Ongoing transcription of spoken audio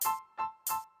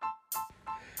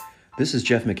This is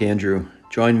Jeff McAndrew.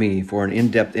 Join me for an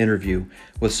in-depth interview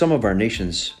with some of our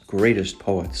nation's greatest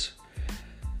poets.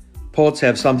 Poets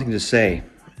have something to say.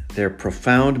 Their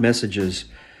profound messages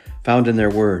found in their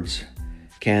words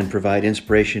can provide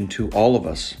inspiration to all of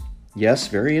us. Yes,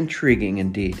 very intriguing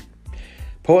indeed.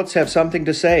 Poets have something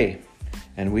to say,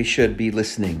 and we should be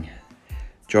listening.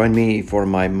 Join me for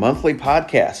my monthly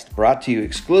podcast brought to you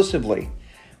exclusively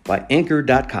by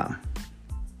Anchor.com.